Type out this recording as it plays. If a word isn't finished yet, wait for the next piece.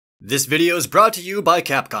This video is brought to you by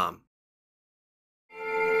Capcom.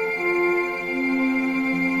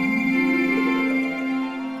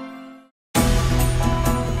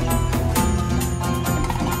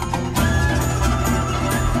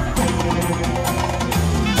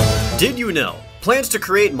 Did you know? Plans to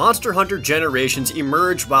create Monster Hunter Generations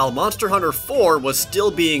emerged while Monster Hunter 4 was still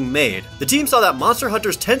being made. The team saw that Monster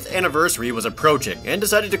Hunter's 10th anniversary was approaching and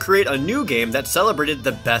decided to create a new game that celebrated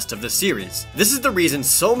the best of the series. This is the reason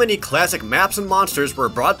so many classic maps and monsters were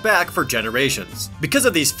brought back for Generations. Because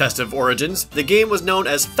of these festive origins, the game was known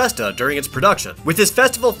as Festa during its production. With this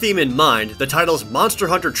festival theme in mind, the titles Monster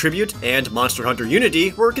Hunter Tribute and Monster Hunter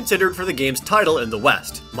Unity were considered for the game's title in the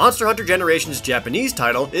West. Monster Hunter Generations' Japanese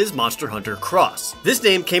title is Monster Hunter Cross. This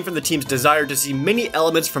name came from the team's desire to see many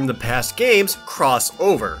elements from the past games cross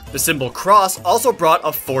over. The symbol cross also brought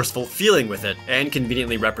a forceful feeling with it, and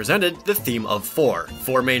conveniently represented the theme of 4.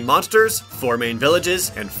 4 main monsters, 4 main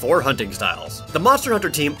villages, and 4 hunting styles. The Monster Hunter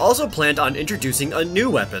team also planned on introducing a new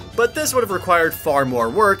weapon, but this would have required far more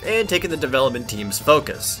work and taken the development team's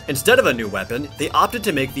focus. Instead of a new weapon, they opted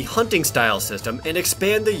to make the hunting style system and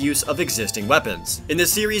expand the use of existing weapons. In the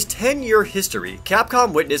series' 10-year history,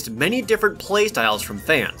 Capcom witnessed many different playstyles from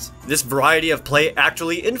fans. This variety of play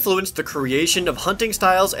actually influenced the creation of hunting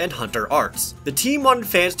styles and hunter arts. The team wanted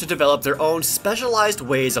fans to develop their own specialized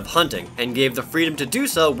ways of hunting, and gave the freedom to do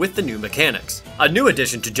so with the new mechanics. A new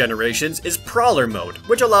addition to Generations is Prowler mode,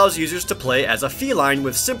 which allows users to play as a feline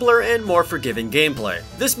with simpler and more forgiving gameplay.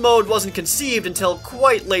 This mode wasn't conceived until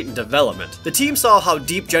quite late in development. The team saw how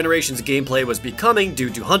deep Generations gameplay was becoming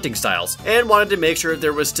due to hunting styles, and wanted to make sure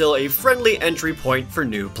there was still a friendly entry point for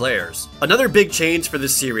new players. Another big change for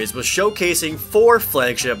this series was showcasing 4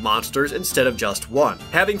 flagship monsters instead of just 1.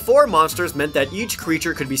 Having 4 monsters meant that each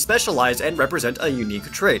creature could be specialized and represent a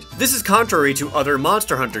unique trait. This is contrary to other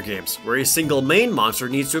Monster Hunter games, where a single main monster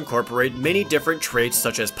needs to incorporate many different traits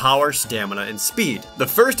such as power, stamina, and speed. The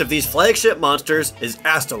first of these flagship monsters is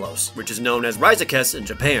Astalos, which is known as Rhizocus in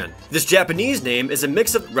Japan. This Japanese name is a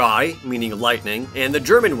mix of Rai, meaning lightning, and the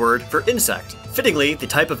German word for insect. Fittingly, the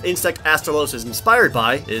type of insect Astalos is inspired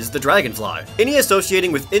by is the dragonfly. Any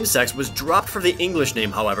associating with insects was dropped for the English name,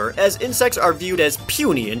 however, as insects are viewed as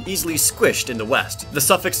puny and easily squished in the West. The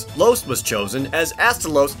suffix los was chosen as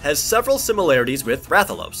Astalos has several similarities with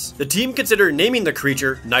Rathalos. The team considered naming the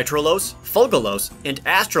creature Nitrolos, Fulgulos, and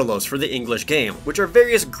Astralos for the English game, which are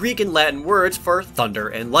various Greek and Latin words for thunder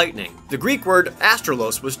and lightning. The Greek word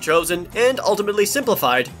Astralos was chosen and ultimately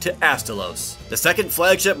simplified to Astalos. The second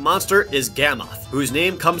flagship monster is Gammoth, whose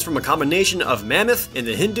name comes from a combination of mammoth and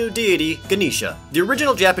the Hindu deity Ganesha. The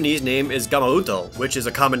original Japanese name is Gamauto, which is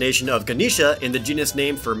a combination of Ganesha and the genus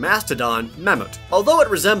name for mastodon, Mammut. Although it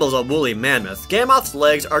resembles a woolly mammoth, Gammoth's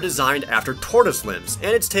legs are designed after tortoise limbs,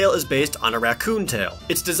 and its tail is based on a raccoon tail.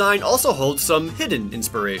 Its design also holds some hidden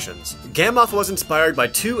inspirations. Gammoth was inspired by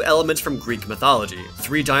 2 elements from Greek mythology,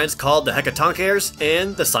 3 giants called the Hecatoncheires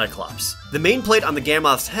and the Cyclops. The main plate on the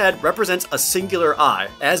Gammoth's head represents a singular eye,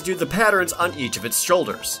 as do the patterns on each of its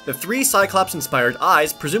shoulders. The 3 Cyclops-inspired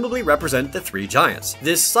eyes presumably represent the 3 giants.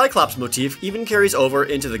 This Cyclops motif even carries over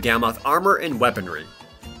into the Gammoth armor and weaponry.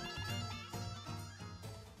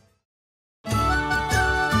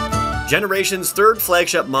 Generations' 3rd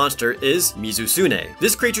flagship monster is Mizusune.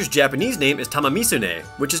 This creature's Japanese name is Tamamisune,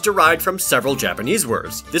 which is derived from several Japanese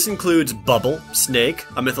words. This includes bubble, snake,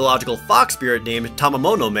 a mythological fox spirit named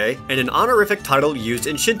Tamamonome, and an honorific title used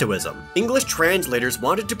in Shintoism. English translators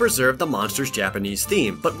wanted to preserve the monster's Japanese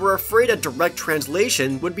theme, but were afraid a direct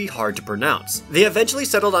translation would be hard to pronounce. They eventually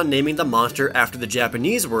settled on naming the monster after the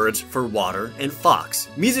Japanese words for water and fox.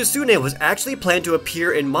 Mizusune was actually planned to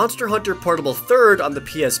appear in Monster Hunter Portable 3rd on the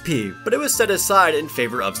PSP, but it was set aside in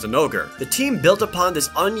favor of Zinogre. The team built upon this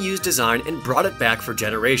unused design and brought it back for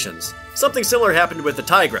Generations. Something similar happened with the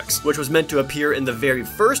Tigrex, which was meant to appear in the very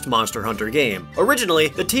first Monster Hunter game. Originally,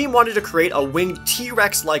 the team wanted to create a winged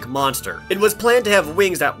T-Rex-like monster. It was planned to have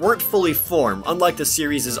wings that weren't fully formed, unlike the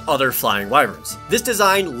series' other flying wyverns. This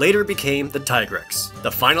design later became the Tigrex.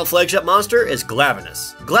 The final flagship monster is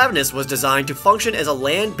Glavenus. Glavenus was designed to function as a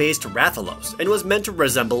land-based Rathalos, and was meant to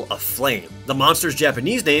resemble a flame. The monster's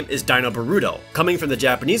Japanese name is Dinoboruto, coming from the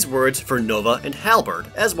Japanese words for Nova and Halberd,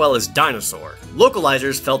 as well as dinosaur.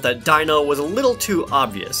 Localizers felt that Dino was a little too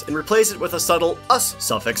obvious, and replaced it with a subtle us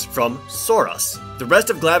suffix from Saurus. The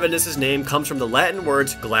rest of Glavenus' name comes from the Latin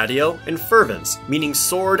words gladio and fervens, meaning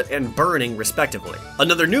sword and burning respectively.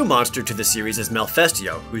 Another new monster to the series is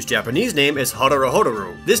Malfestio, whose Japanese name is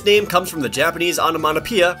Hororohodoru. This name comes from the Japanese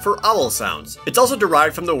onomatopoeia for owl sounds. It's also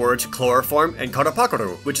derived from the words chloroform and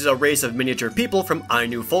Karapakoru, which is a race of miniature people from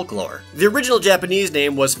Ainu folklore. The original Japanese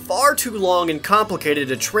name was far too long and complicated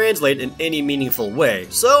to translate in any meaningful way,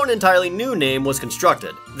 so an entirely new name was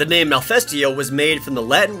constructed. The name Malfestio was made from the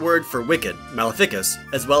Latin word for wicked, maleficus,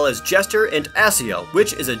 as well as jester and asio,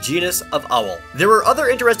 which is a genus of owl. There were other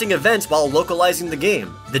interesting events while localizing the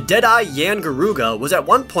game. The Deadeye Yangaruga was at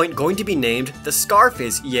one point going to be named the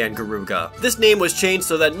Scarface Yangaruga. This name was changed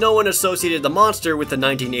so that no one associated the monster with the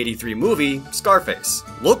 1983 movie Scarface.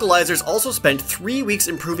 Localizers also spent 3 weeks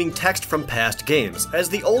improving text from past games, as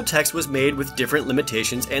the old text was made with different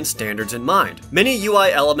limitations and standards in mind. Many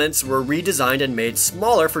UI elements were redesigned and made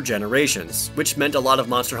smaller for generations, which meant a lot of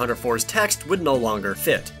Monster Hunter 4's text would no longer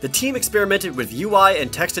fit. The team experimented with UI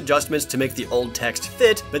and text adjustments to make the old text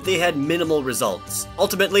fit, but they had minimal results.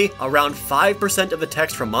 Ultimately, around 5% of the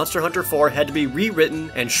text from Monster Hunter 4 had to be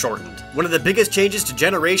rewritten and shortened. One of the biggest changes to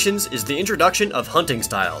Generations is the introduction of hunting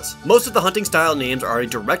styles. Most of the hunting style names are a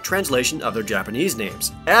direct translation of their Japanese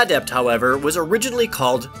names. Adept, however, was originally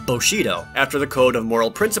called Bushido, after the code of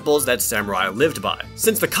moral principles that samurai lived by.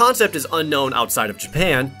 Since the concept is unknown outside of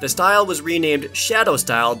Japan, the style was renamed Shadow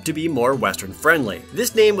Style to be more Western friendly.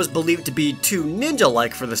 This name was believed to be too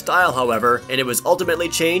ninja-like for the style, however, and it was ultimately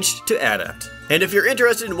changed to Adept. And if you're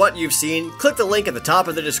interested in what you've seen, click the link at the top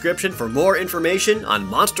of the description for more information on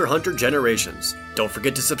Monster Hunter Generations. Don't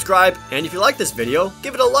forget to subscribe, and if you like this video,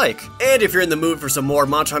 give it a like. And if you're in the mood for some more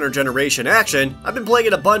Monster Hunter Generation action, I've been playing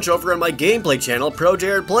it a bunch over on my gameplay channel,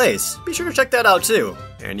 ProJared Plays. Be sure to check that out too.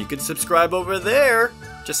 And you can subscribe over there.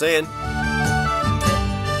 Just saying.